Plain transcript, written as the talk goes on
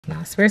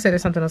Now, Spirit said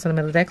there's something else in the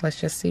middle of the deck. Let's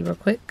just see real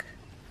quick.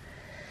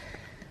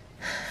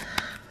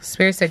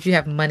 Spirit said you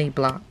have money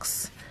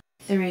blocks.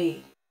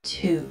 3,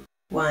 2,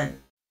 1.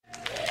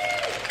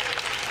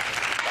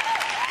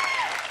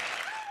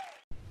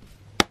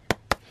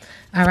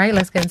 All right,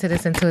 let's get into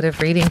this intuitive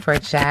reading for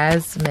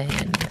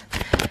Jasmine.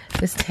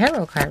 This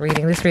tarot card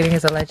reading. This reading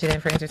is alleged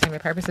and for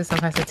entertainment purposes.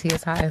 Sometimes the tea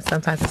is hot and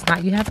sometimes it's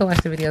not. You have to watch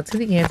the video to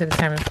the end to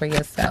determine for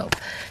yourself.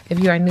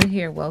 If you are new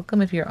here,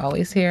 welcome. If you're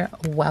always here,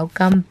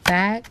 welcome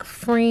back,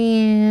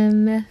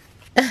 friend.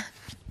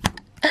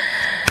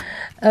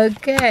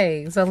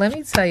 Okay, so let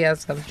me tell y'all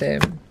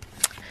something.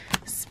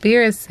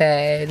 Spirit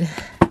said,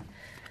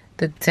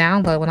 the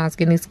download when I was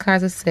getting these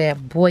cards, it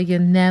said, boy, you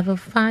never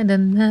find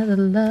another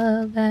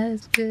love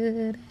as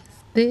good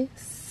as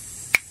this.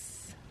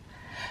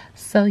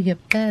 So you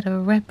better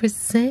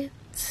represent.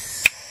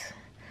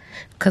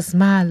 'Cause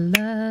my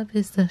love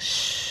is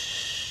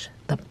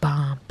the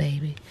bomb,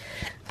 baby.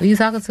 Who you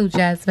talking to,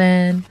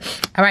 Jasmine?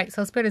 All right,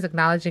 so Spirit is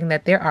acknowledging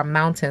that there are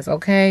mountains,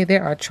 okay?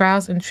 There are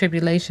trials and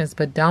tribulations,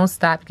 but don't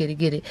stop. Get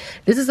it.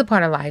 This is a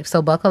part of life,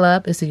 so buckle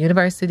up. It's the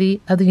university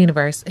of the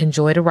universe.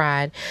 Enjoy the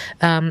ride.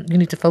 You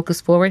need to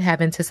focus forward,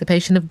 have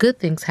anticipation of good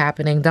things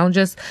happening. Don't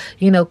just,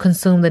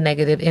 consume the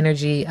negative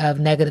energy of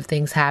negative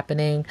things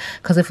happening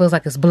because it feels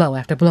like it's blow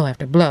after blow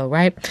after blow,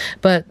 right?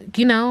 But,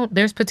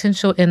 there's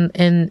potential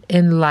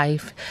in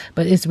life,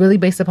 but it's really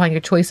based upon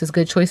your choices.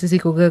 Good choices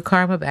equal good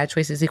karma. Bad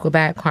choices equal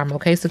bad karma,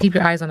 okay? So keep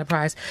your eyes on the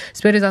prize.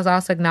 Spirit is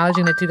also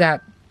acknowledging that you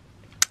got,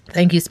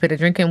 thank you, Spirit, a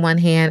drink in one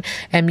hand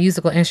and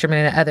musical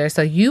instrument in the other.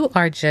 So you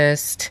are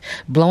just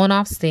blowing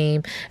off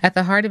steam. At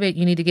the heart of it,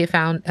 you need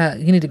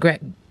to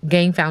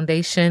gain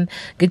foundation,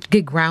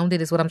 get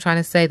grounded is what I'm trying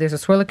to say. There's a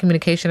swirl of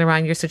communication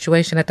around your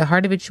situation. At the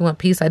heart of it, you want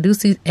peace. I do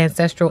see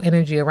ancestral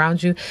energy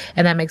around you,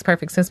 and that makes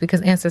perfect sense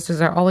because ancestors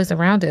are always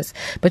around us.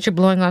 But you're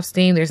blowing off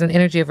steam. There's an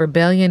energy of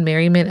rebellion,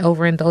 merriment,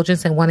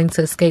 overindulgence, and wanting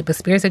to escape. But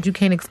Spirit said you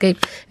can't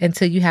escape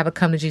until you have a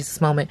come to Jesus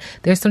moment.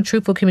 There's some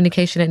truthful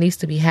communication that needs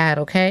to be had,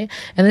 okay?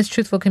 And this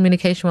truthful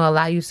communication will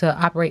allow you to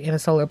operate in a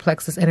solar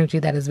plexus energy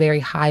that is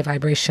very high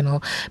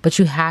vibrational. But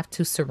you have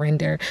to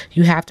surrender.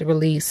 You have to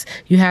release.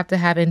 You have to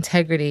have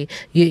integrity.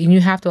 You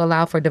have to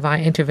allow for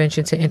divine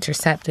intervention to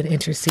intercept and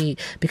intercede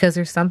because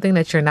there's something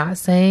that you're not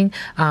saying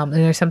and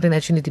there's something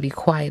that you need to be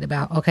quiet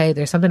about, okay?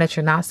 There's something that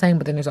you're not saying,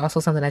 but then there's also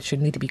something that you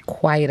need to be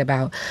quiet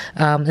about.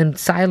 And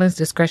silence,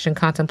 discretion,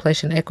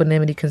 contemplation,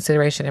 equanimity,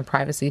 consideration, and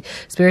privacy.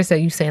 Spirit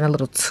said you're saying a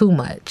little too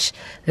much.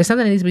 There's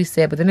something that needs to be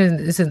said, but then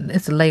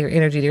it's a layer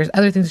energy. There's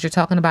other things that you're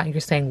talking about and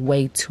you're saying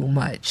way too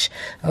much,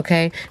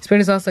 okay?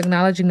 Spirit is also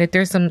acknowledging that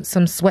there's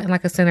some sweating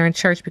like a sinner in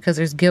church because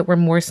there's guilt,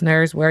 remorse,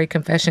 nerves, worry,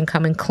 confession,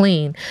 coming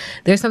clean.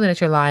 There's something that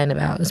you're lying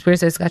about. The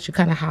Spirit says it's got you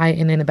kind of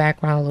hiding in the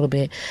background a little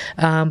bit.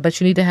 But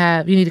you need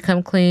to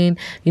come clean.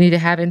 You need to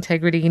have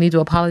integrity. You need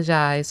to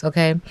apologize.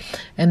 Okay.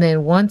 And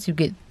then once you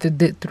get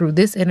through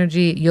this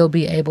energy, you'll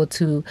be able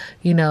to,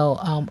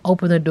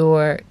 open the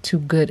door to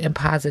good and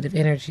positive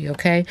energy.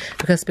 Okay.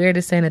 Because Spirit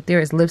is saying that there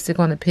is lipstick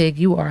on the pig.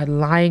 You are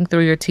lying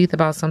through your teeth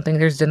about something.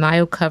 There's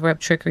denial, cover up,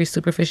 trickery,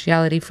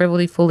 superficiality,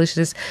 frivolity,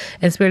 foolishness.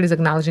 And Spirit is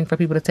acknowledging for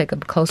people to take a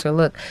closer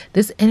look.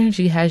 This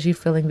energy has you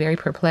feeling very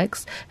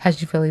perplexed,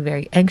 has you feeling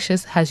very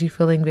anxious, has you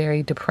feeling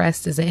very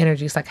depressed is the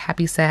energy. It's like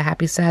happy,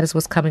 sad is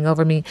what's coming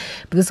over me.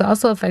 But this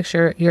also affects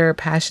your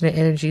passionate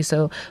energy.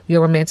 So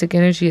your romantic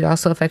energy, it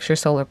also affects your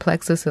solar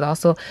plexus. It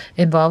also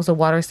involves a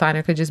water sign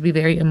or could just be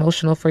very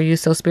emotional for you.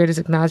 So Spirit is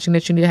acknowledging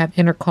that you need to have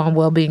inner calm,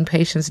 well-being,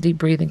 patience, deep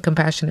breathing,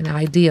 compassion, and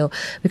ideal.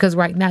 Because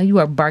right now you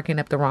are barking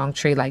up the wrong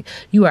tree. Like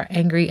you are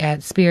angry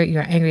at Spirit,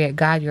 you're angry at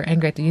God, you're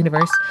angry at the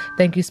universe.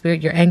 Thank you,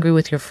 Spirit. You're angry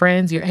with your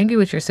friends, you're angry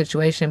with your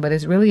situation, but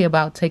it's really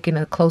about taking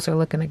a closer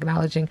look and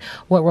acknowledging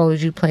what role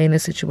did you play in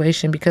this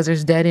situation, because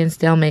there's dead end,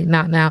 stalemate,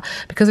 not now,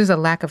 because there's a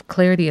lack of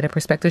clarity and a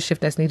perspective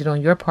shift that's needed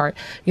on your part.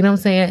 You know what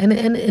I'm saying?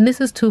 And this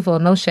is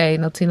twofold, no shade,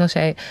 no tea, no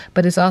shade,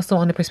 but it's also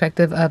on the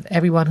perspective of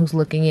everyone who's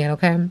looking in,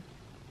 okay?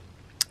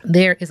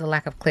 There is a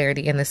lack of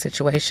clarity in this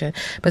situation,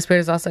 but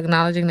Spirit is also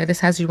acknowledging that this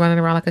has you running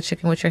around like a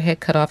chicken with your head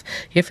cut off.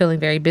 You're feeling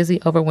very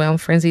busy,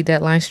 overwhelmed, frenzied,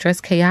 deadline,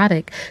 stressed,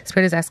 chaotic.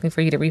 Spirit is asking for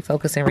you to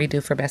refocus and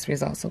redo for best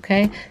results,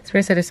 okay?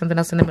 Spirit said there's something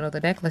else in the middle of the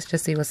deck. Let's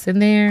just see what's in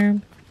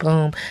there.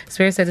 Boom.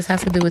 Spirit said this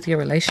has to do with your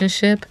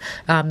relationship.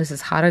 This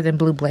is hotter than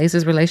blue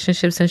blazes.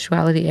 Relationship,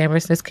 sensuality,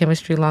 amorousness,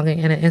 chemistry,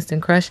 longing, and an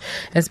instant crush.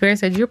 And Spirit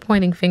said you're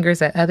pointing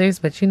fingers at others,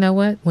 but you know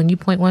what? When you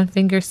point one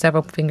finger,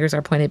 several fingers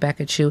are pointed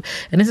back at you.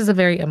 And this is a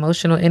very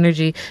emotional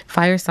energy.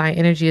 Fire sign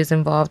energy is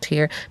involved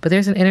here, but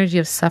there's an energy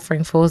of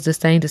suffering, fools,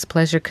 disdain,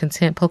 displeasure,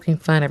 content, poking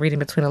fun, and reading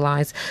between the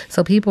lines.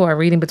 So people are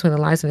reading between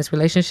the lines in this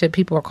relationship.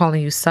 People are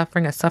calling you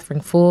suffering, a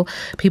suffering fool.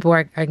 People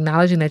are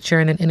acknowledging that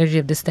you're in an energy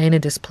of disdain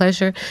and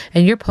displeasure,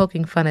 and you're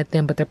poking fun at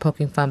them, but they're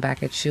poking fun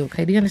back at you.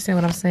 Okay, do you understand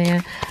what I'm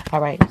saying? All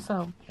right,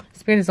 so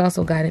Spirit has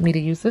also guided me to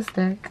use this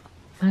deck.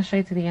 I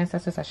shade to the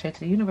ancestors, I shade to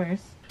the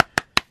universe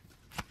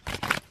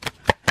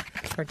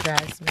for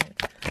Jasmine.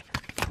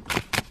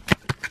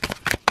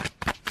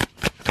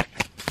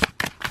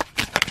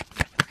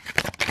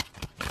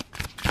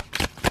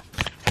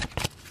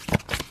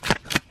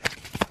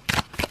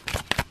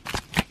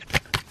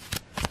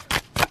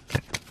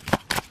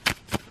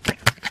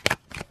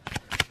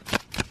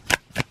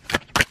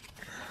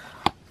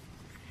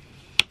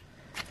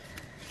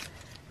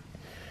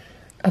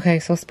 Okay,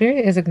 so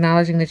Spirit is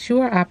acknowledging that you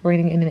are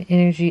operating in an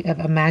energy of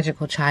a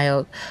magical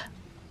child.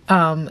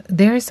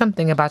 There is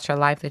something about your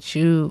life that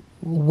you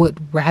would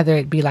rather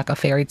it be like a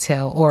fairy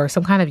tale or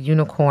some kind of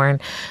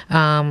unicorn,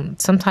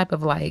 some type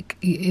of like,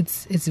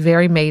 it's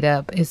very made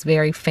up, it's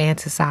very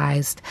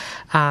fantasized.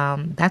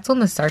 That's on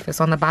the surface.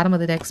 On the bottom of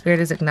the deck, Spirit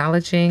is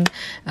acknowledging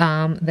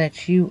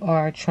that you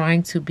are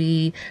trying to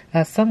be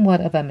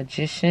somewhat of a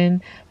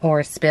magician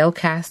or a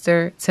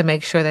spellcaster to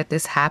make sure that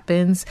this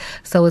happens.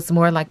 So it's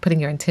more like putting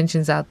your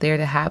intentions out there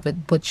to have it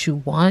what you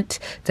want,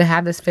 to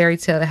have this fairy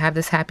tale, to have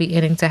this happy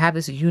ending, to have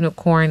this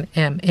unicorn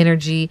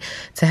energy,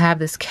 to have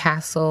this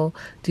castle.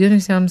 Do you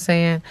understand what I'm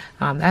saying?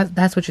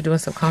 That's what you're doing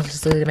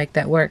subconsciously to make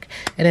that work.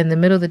 And in the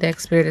middle of the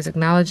deck, Spirit is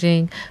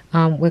acknowledging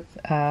with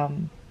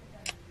the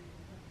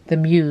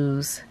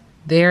muse,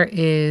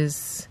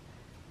 there's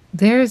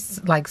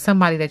like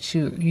somebody that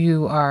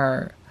you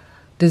are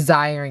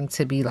desiring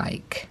to be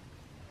like.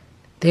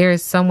 There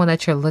is someone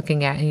that you're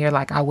looking at and you're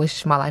like, I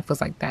wish my life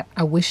was like that.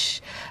 I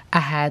wish I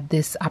had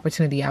this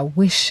opportunity. I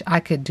wish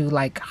I could do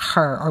like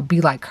her or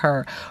be like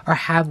her or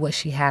have what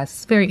she has.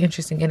 It's very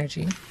interesting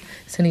energy.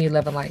 Sending you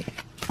love and light.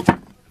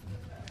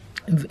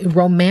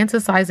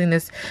 Romanticizing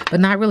this, but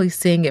not really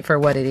seeing it for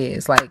what it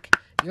is. Like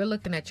you're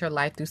looking at your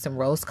life through some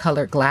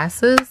rose-colored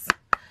glasses.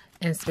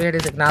 And Spirit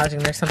is acknowledging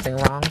there's something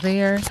wrong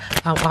there.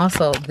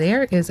 Also,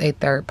 there is a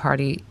third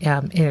party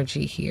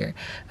energy here.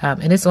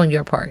 And it's on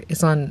your part.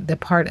 It's on the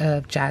part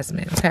of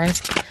Jasmine, okay?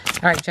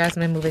 All right,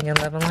 Jasmine, moving in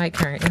love and light,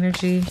 current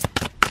energy.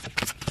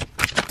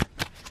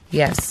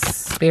 Yes,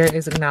 Spirit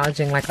is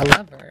acknowledging like a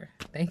lover.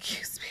 Thank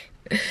you,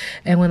 Spirit.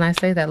 And when I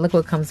say that, look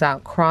what comes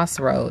out,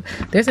 crossroad.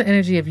 There's an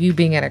energy of you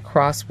being at a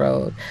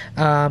crossroad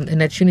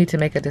and that you need to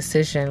make a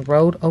decision.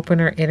 Road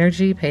opener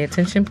energy. Pay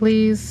attention,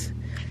 please.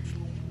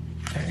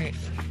 All right.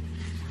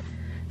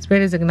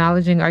 Spirit is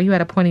acknowledging, are you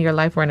at a point in your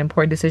life where an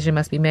important decision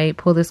must be made?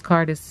 Pull this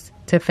card is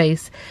to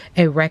face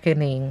a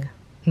reckoning.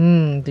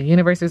 The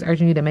universe is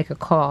urging you to make a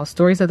call.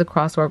 Stories of the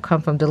crossroad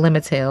come from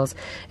dilemma tales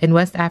in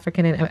West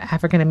African and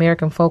African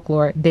American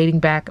folklore dating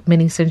back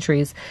many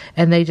centuries,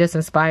 and they just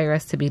inspire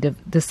us to be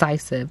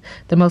decisive.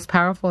 The most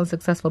powerful and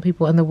successful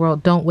people in the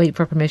world don't wait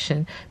for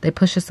permission. They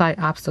push aside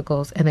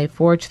obstacles and they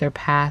forge their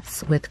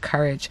paths with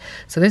courage.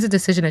 So there's a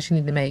decision that you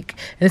need to make.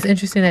 And it's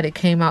interesting that it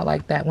came out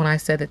like that when I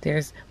said that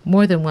there's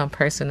more than one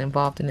person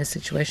involved in this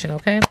situation,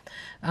 okay?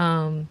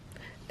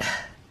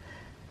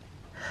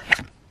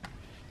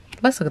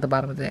 Let's look at the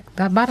bottom of the deck.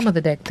 The bottom of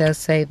the deck does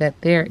say that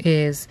there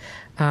is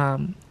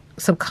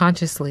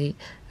subconsciously,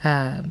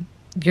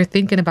 you're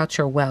thinking about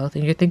your wealth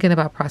and you're thinking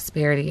about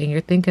prosperity and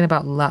you're thinking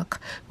about luck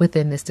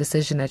within this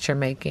decision that you're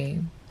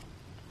making.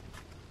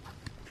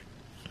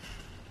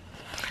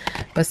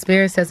 But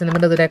Spirit says in the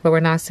middle of the deck, what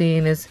we're not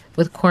seeing is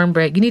with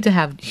cornbread, you need to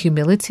have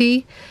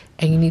humility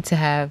and you need to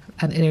have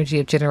an energy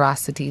of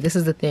generosity. This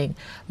is the thing.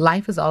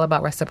 Life is all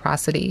about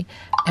reciprocity.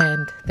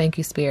 And thank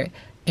you, Spirit.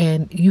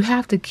 And you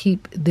have to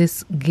keep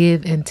this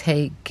give and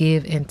take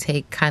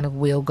kind of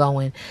wheel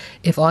going.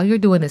 If all you're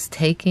doing is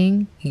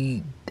taking,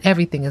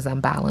 everything is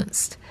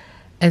unbalanced.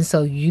 And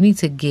so you need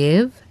to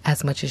give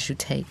as much as you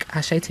take.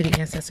 Ashe to the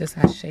ancestors,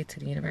 ashe to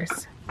the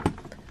universe.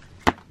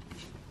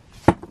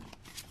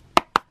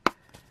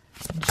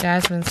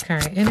 Jasmine's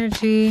current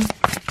energy.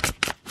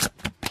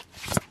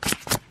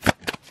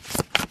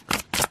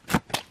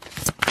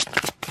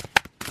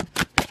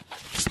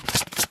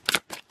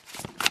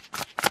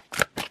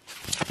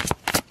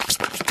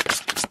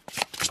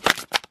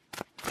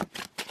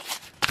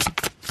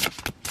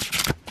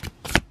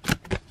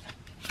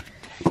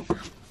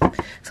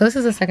 So this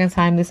is the second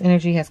time this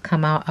energy has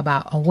come out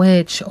about a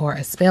witch or a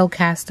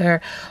spellcaster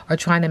or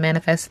trying to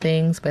manifest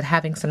things, but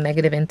having some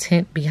negative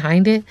intent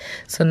behind it.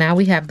 So now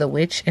we have the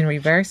witch in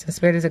reverse, and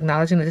Spirit is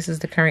acknowledging that this is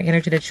the current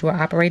energy that you are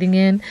operating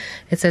in.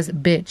 It says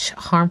bitch,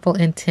 harmful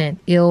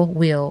intent, ill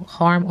will,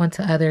 harm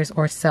unto others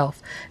or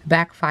self,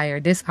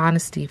 backfire,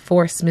 dishonesty,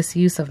 force,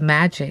 misuse of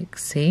magic.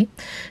 See?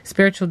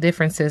 Spiritual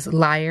differences,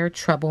 liar,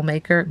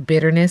 troublemaker,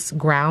 bitterness,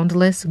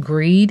 groundless,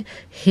 greed,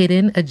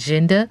 hidden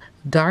agenda,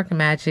 dark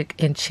magic,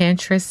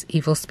 enchantress,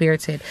 evil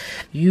spirited.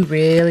 You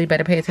really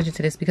better pay attention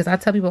to this, because I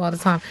tell people all the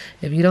time,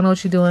 if you don't know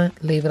what you're doing,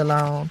 leave it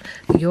alone.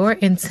 Your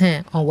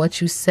intent on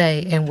what you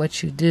say and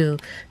what you do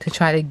to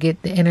try to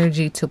get the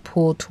energy to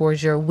pull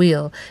towards your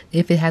will,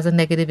 if it has a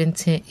negative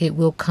intent, it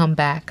will come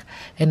back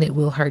and it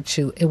will hurt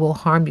you. It will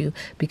harm you,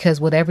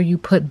 because whatever you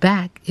put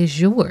back is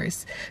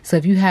yours. So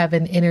if you have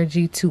an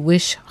energy to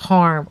wish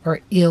harm or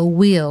ill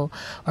will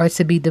or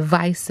to be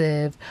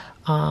divisive,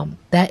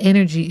 that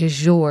energy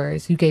is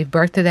yours. You gave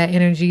birth to that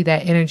energy.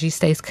 That energy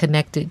stays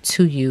connected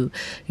to you,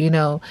 you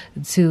know,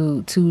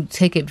 to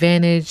take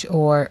advantage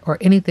or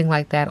anything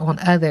like that on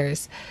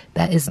others.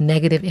 That is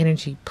negative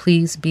energy.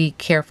 Please be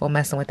careful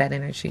messing with that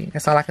energy.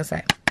 That's all I can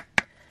say.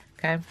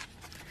 Okay.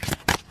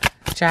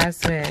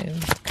 Jasmine,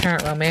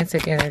 current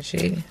romantic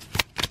energy.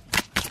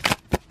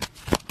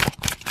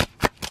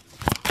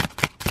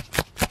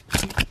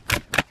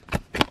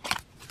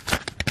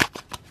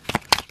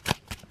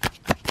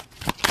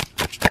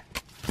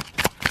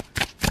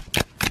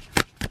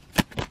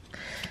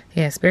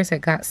 Yeah, Spirit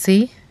said, God,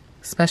 see?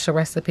 Special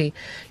recipe.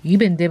 You've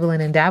been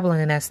dibbling and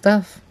dabbling in that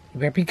stuff. You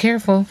better be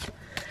careful.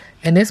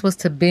 And this was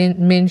to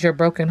mend your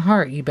broken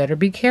heart. You better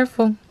be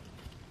careful.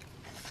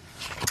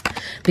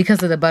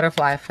 Because of the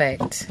butterfly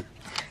effect.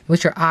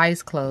 With your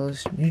eyes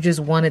closed. You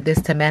just wanted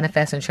this to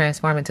manifest and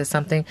transform into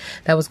something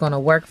that was going to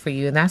work for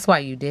you. And that's why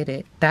you did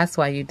it. That's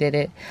why you did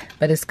it.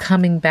 But it's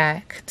coming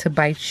back to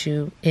bite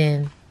you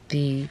in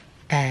the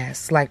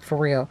ass. Like, for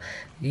real.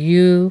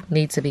 You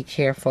need to be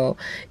careful.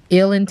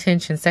 Ill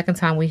intention. Second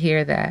time we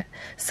hear that.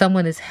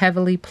 Someone is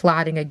heavily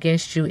plotting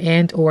against you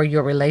and or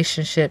your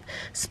relationship.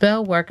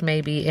 Spell work may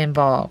be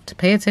involved.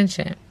 Pay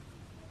attention.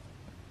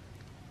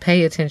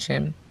 Pay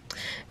attention.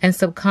 And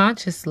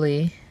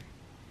subconsciously,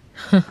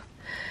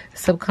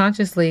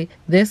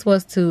 this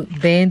was to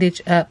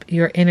bandage up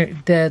your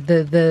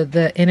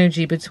the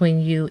energy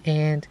between you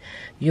and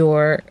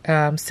your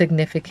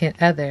significant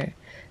other.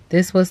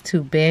 This was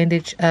to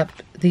bandage up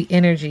the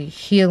energy,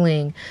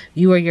 healing.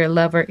 You or your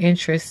lover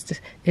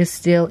interest is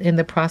still in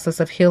the process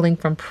of healing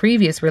from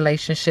previous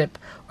relationship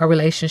or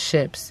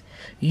relationships.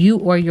 You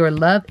or your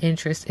love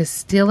interest is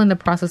still in the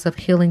process of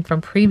healing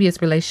from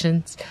previous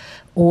relations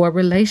or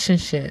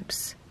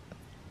relationships.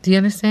 Do you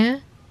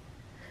understand?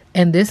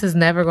 And this is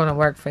never going to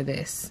work for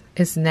this.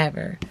 It's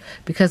never.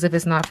 Because if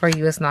it's not for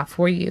you, it's not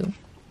for you.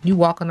 You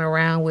walking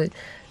around with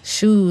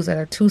shoes that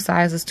are 2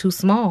 sizes too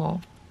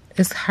small.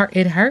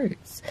 It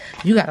hurts.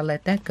 You got to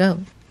let that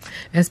go.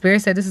 And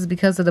Spirit said this is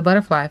because of the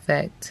butterfly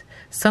effect.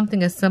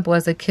 Something as simple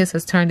as a kiss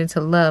has turned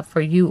into love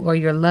for you or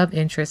your love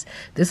interest.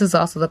 This is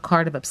also the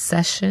card of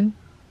obsession.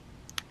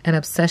 An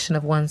obsession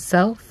of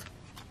oneself.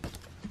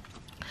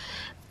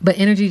 But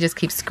energy just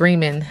keeps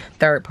screaming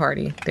third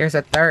party. There's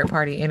a third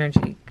party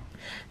energy.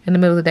 In the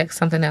middle of the deck,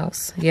 something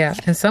else. Yeah.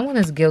 And someone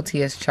is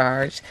guilty as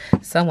charged.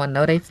 Someone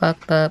know they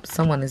fucked up.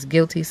 Someone is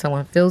guilty.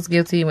 Someone feels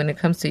guilty when it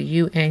comes to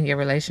you and your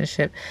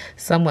relationship.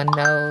 Someone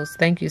knows,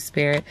 thank you,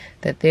 Spirit,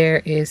 that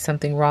there is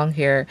something wrong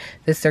here.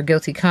 This their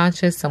guilty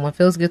conscience. Someone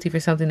feels guilty for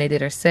something they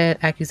did or said.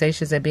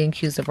 Accusations and being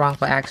accused of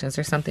wrongful actions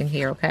or something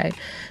here, okay?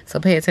 So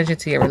pay attention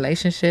to your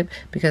relationship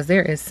because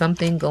there is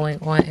something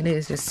going on and it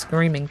is just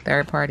screaming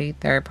third party,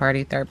 third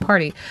party, third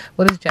party.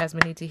 What does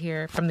Jasmine need to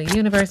hear from the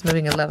universe?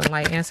 Moving in love and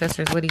light,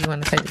 ancestors. What do you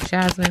want to say to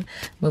Jasmine?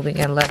 Moving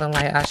in love and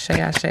light. Ashe,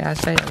 ashe,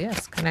 ashe.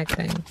 Yes,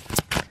 connecting.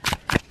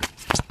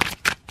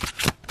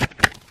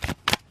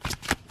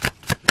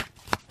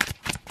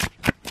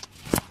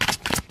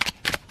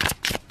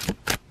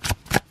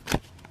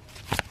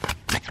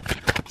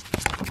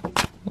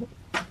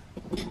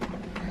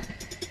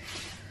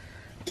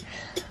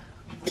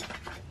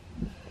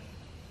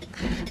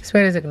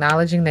 Spirit is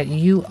acknowledging that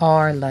you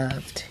are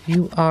loved.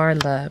 You are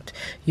loved.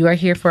 You are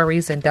here for a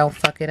reason. Don't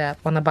fuck it up.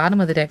 On the bottom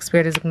of the deck,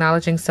 Spirit is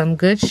acknowledging some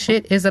good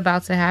shit is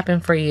about to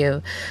happen for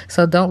you.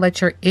 So don't let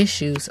your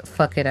issues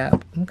fuck it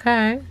up.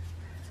 Okay.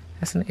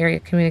 That's an area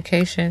of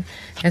communication.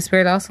 And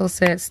Spirit also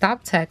said,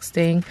 stop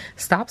texting,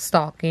 stop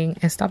stalking,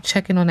 and stop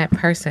checking on that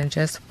person.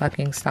 Just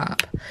fucking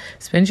stop.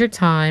 Spend your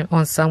time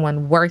on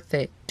someone worth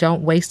it.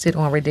 Don't waste it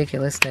on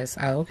ridiculousness.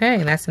 Okay.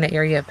 And that's in the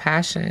area of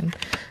passion.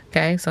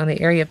 Okay. So in the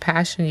area of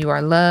passion, you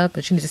are loved,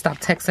 but you need to stop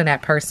texting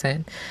that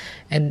person.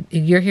 And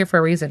you're here for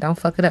a reason. Don't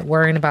fuck it up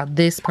worrying about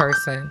this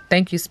person.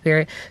 Thank you,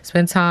 Spirit.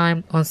 Spend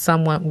time on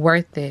someone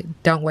worth it.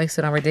 Don't waste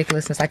it on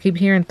ridiculousness. I keep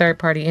hearing third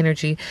party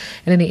energy.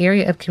 And in the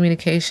area of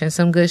communication,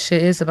 some good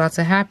shit is about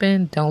to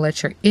happen. Don't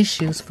let your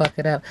issues fuck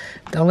it up.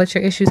 Don't let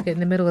your issues get in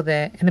the middle of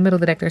that. In the middle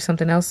of the deck, there's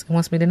something else it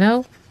wants me to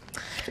know.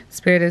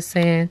 Spirit is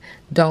saying,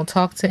 don't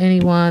talk to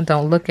anyone.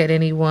 Don't look at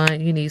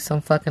anyone. You need some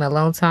fucking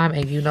alone time.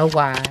 And you know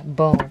why.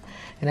 Boom.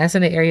 And that's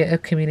in the area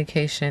of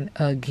communication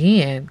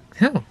again.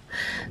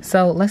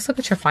 So let's look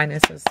at your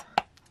finances.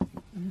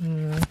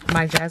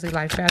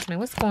 Myjazzylife, Jasmine,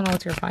 what's going on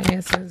with your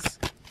finances?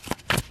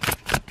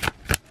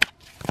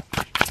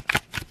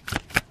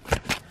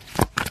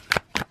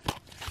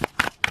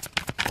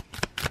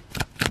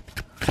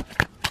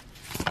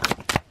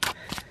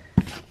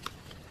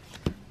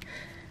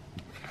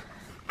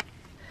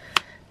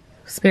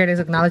 Spirit is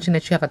acknowledging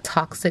that you have a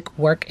toxic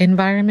work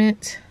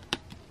environment.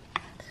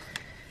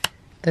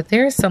 That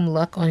there is some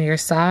luck on your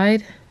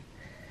side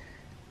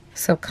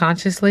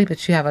subconsciously,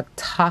 but you have a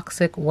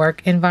toxic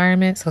work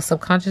environment. So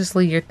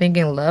subconsciously you're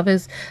thinking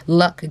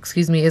luck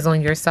is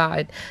on your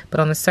side, but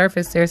on the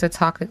surface there's a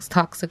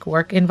toxic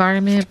work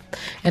environment.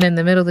 And in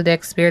the middle of the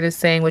deck, Spirit is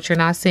saying what you're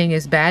not seeing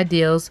is bad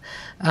deals,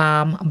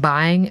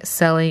 buying,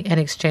 selling, and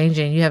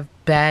exchanging. You have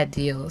bad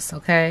deals.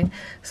 Okay,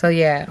 so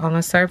yeah, on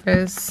the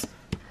surface,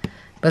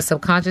 but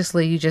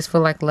subconsciously, you just feel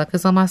like luck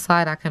is on my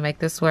side. I can make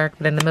this work.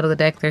 But in the middle of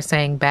the deck, they're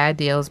saying bad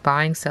deals,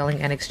 buying, selling,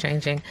 and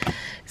exchanging.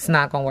 It's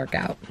not going to work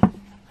out.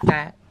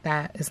 That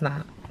is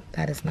not.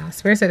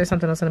 Spirit said there's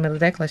something else in the middle of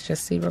the deck. Let's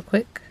just see real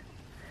quick.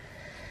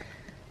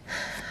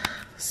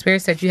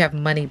 Spirit said you have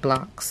money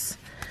blocks.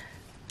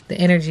 The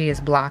energy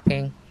is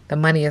blocking. The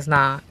money is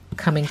not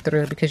coming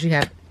through because you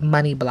have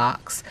money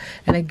blocks.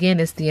 And again,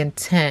 it's the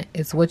intent.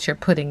 It's what you're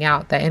putting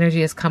out. That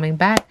energy is coming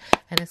back.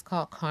 And it's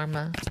called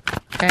karma.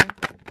 Okay?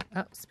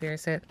 Oh, Spirit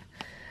said,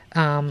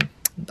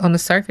 On the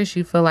surface,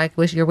 you feel like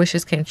your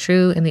wishes came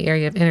true in the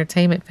area of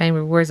entertainment, fame,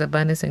 rewards,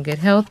 abundance, and good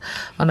health.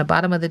 On the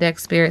bottom of the deck,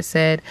 Spirit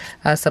said,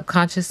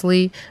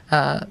 subconsciously,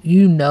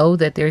 you know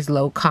that there's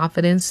low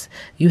confidence.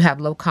 You have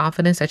low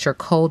confidence, that you're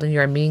cold and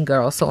you're a mean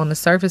girl. So on the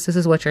surface, this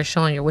is what you're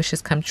showing. Your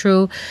wishes come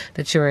true,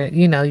 that you're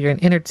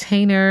an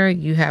entertainer.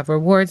 You have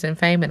rewards and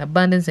fame and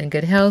abundance and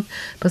good health.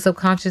 But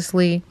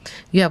subconsciously,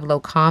 you have low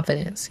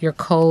confidence. You're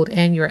cold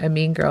and you're a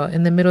mean girl.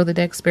 In the middle of the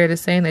deck, Spirit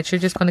is saying that you're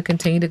just going to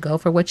continue to go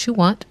for what you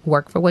want,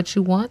 work for what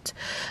you want.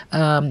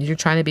 You're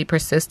trying to be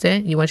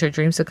persistent. You want your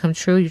dreams to come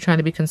true. You're trying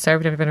to be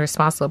conservative and a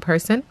responsible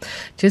person.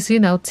 Just,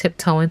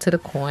 tiptoeing to the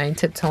coin,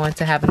 tiptoeing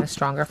to having a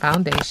stronger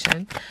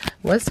foundation.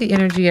 What's the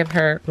energy of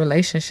her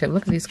relationship?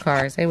 Look at these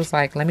cards. They was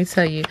like, let me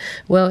tell you.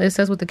 Well, it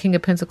says with the King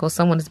of Pentacles,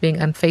 someone is being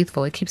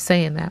unfaithful. It keeps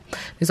saying that.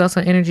 There's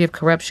also an energy of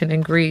corruption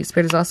and greed.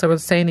 Spirit is also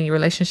saying in your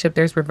relationship,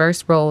 there's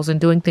reverse roles and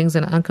doing things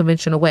in an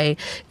unconventional way,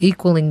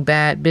 equaling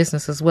bad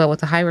business as well.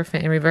 With the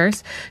Hierophant in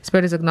reverse,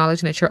 Spirit is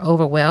acknowledging that you're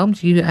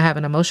overwhelmed. You have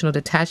an emotional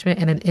detachment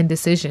and an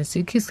indecision. So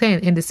you keep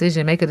saying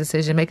indecision, make a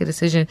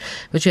decision,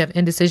 but you have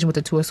indecision with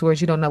the Two of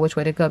Swords. You don't know which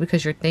way to go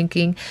because you're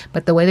thinking,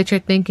 but the way that you're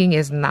thinking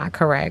is not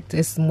correct.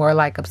 It's more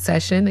like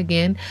obsession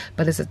again,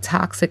 but it's a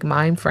toxic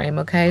mind frame,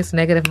 okay? It's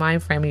negative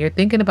mind frame. And you're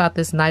thinking about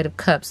this Knight of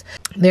Cups.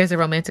 There's a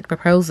romantic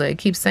proposal. It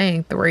keeps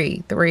saying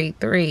 3, 3,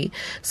 3.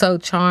 So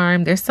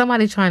charm, there's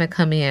somebody trying to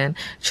come in.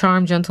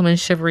 Charm, gentleman,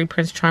 chivalry,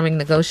 prince charming,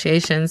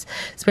 negotiations.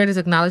 Spirit is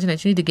acknowledging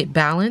that you need to get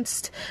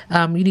balanced.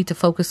 You need to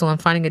focus on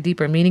finding a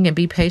deeper meaning and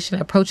be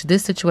patient. Approach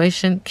this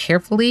situation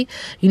carefully.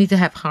 You need to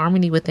have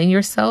harmony within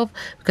yourself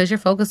because you're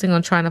focusing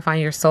on trying to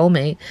find your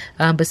soulmate.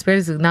 But Spirit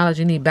is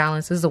acknowledging you need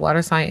balance. This is a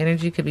water sign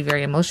energy. Could be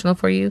very emotional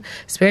for you.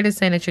 Spirit is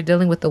saying that you're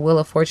dealing with the wheel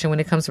of fortune when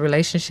it comes to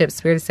relationships.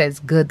 Spirit says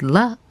good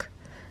luck.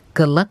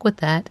 Good luck with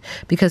that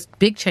because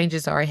big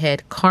changes are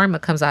ahead. Karma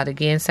comes out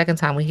again. Second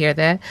time we hear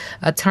that.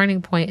 A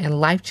turning point and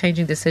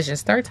life-changing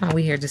decisions. Third time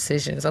we hear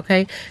decisions,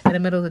 okay? In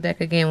the middle of the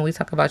deck again, when we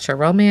talk about your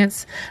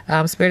romance,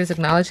 Spirit is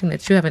acknowledging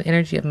that you have an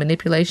energy of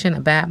manipulation, a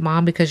bad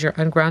mom because you're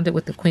ungrounded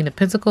with the Queen of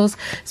Pentacles.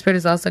 Spirit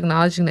is also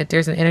acknowledging that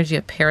there's an energy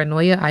of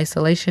paranoia,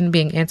 isolation,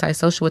 being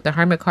antisocial with the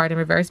Hermit card in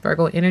reverse,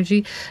 Virgo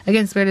energy.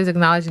 Again, Spirit is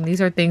acknowledging these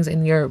are things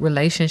in your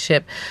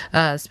relationship.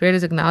 Spirit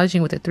is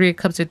acknowledging with the Three of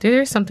Cups that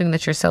there's something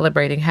that you're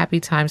celebrating. Happy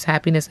times,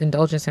 happiness,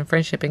 indulgence, and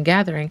friendship and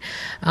gathering.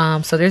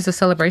 So there's a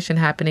celebration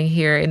happening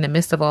here in the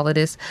midst of all of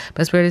this.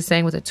 But Spirit is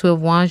saying with the Two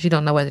of Wands, you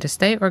don't know whether to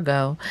stay or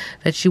go,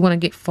 that you want to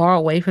get far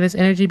away from this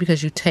energy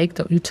because you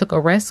took a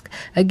risk.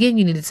 Again,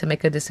 you needed to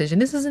make a decision.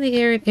 This is in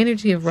the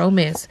energy of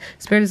romance.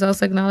 Spirit is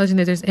also acknowledging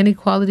that there's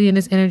inequality in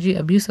this energy,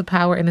 abuse of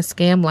power, and a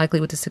scam likely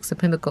with the Six of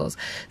Pentacles.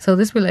 So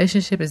this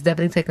relationship is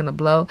definitely taking a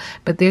blow,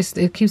 but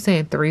it keeps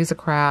saying three's a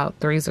crowd,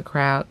 three's a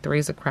crowd,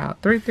 three's a crowd,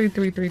 3, 3,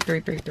 3, 3, 3,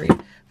 3, 3.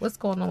 What's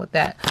going on with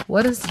that?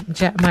 What is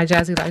my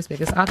Jazzy Life's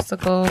biggest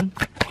obstacle?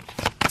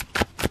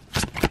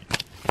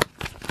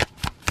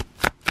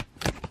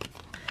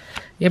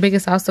 Your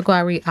biggest obstacle, I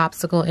read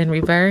obstacle in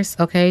reverse.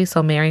 Okay,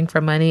 so marrying for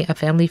money, a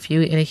family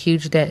feud, and a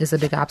huge debt is a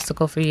big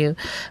obstacle for you.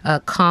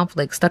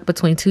 Conflict, stuck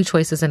between two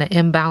choices and an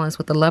imbalance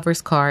with the Lover's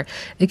card.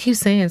 It keeps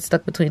saying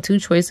stuck between two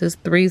choices.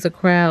 Three's a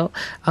crowd,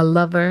 a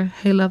lover.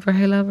 Hey, lover,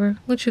 hey, lover.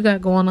 What you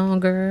got going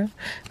on, girl?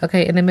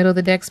 Okay, in the middle of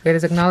the deck, Spirit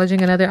is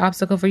acknowledging another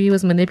obstacle for you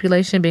is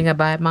manipulation, being a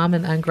bad mom,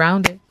 and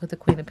ungrounded with the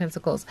Queen of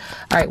Pentacles.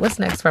 All right, what's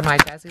next for my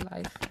Jazzy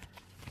Life?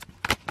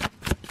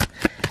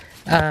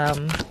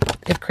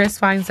 If Chris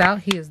finds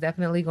out, he is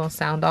definitely going to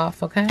sound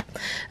off, okay?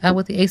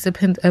 With the Ace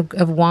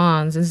of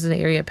Wands, this is an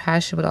area of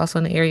passion, but also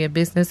in the area of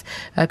business,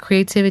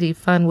 creativity,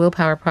 fun,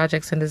 willpower,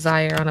 projects, and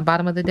desire. On the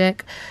bottom of the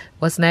deck,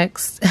 what's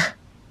next?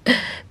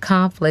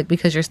 Conflict,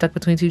 because you're stuck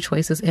between two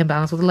choices,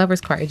 imbalance with the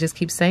Lover's card. It just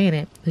keeps saying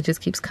it. It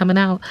just keeps coming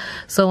out.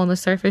 So on the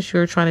surface,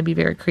 you're trying to be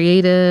very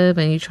creative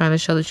and you're trying to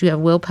show that you have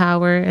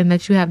willpower and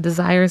that you have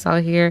desires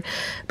out here.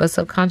 But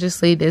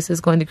subconsciously, this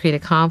is going to create a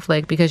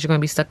conflict because you're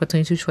going to be stuck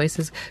between two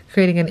choices,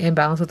 creating an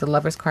imbalance with the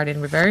Lover's card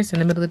in reverse. In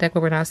the middle of the deck,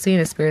 where we're not seeing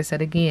it, Spirit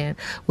said again,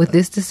 with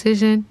this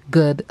decision,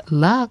 good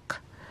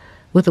luck.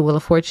 With the Wheel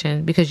of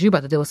Fortune, because you're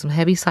about to deal with some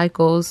heavy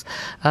cycles,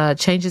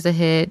 changes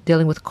ahead,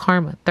 dealing with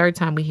karma. Third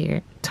time we hear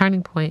it.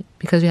 Turning point,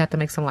 because you have to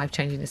make some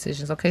life-changing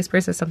decisions. Okay,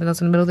 Spirit said something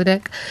else in the middle of the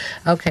deck.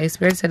 Okay,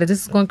 Spirit said that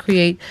this is going to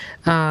create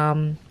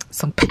some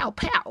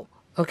pow-pow.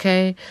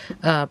 Okay,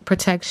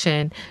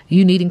 protection,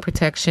 you needing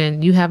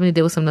protection, you having to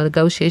deal with some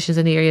negotiations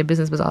in the area of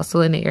business, but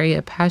also in the area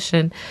of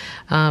passion,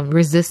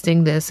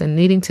 resisting this and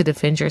needing to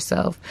defend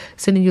yourself.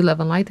 Sending you love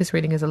and light. This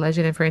reading is a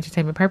legend and for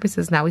entertainment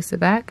purposes. Now we sit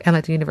back and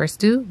let the universe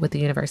do what the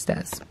universe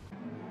does.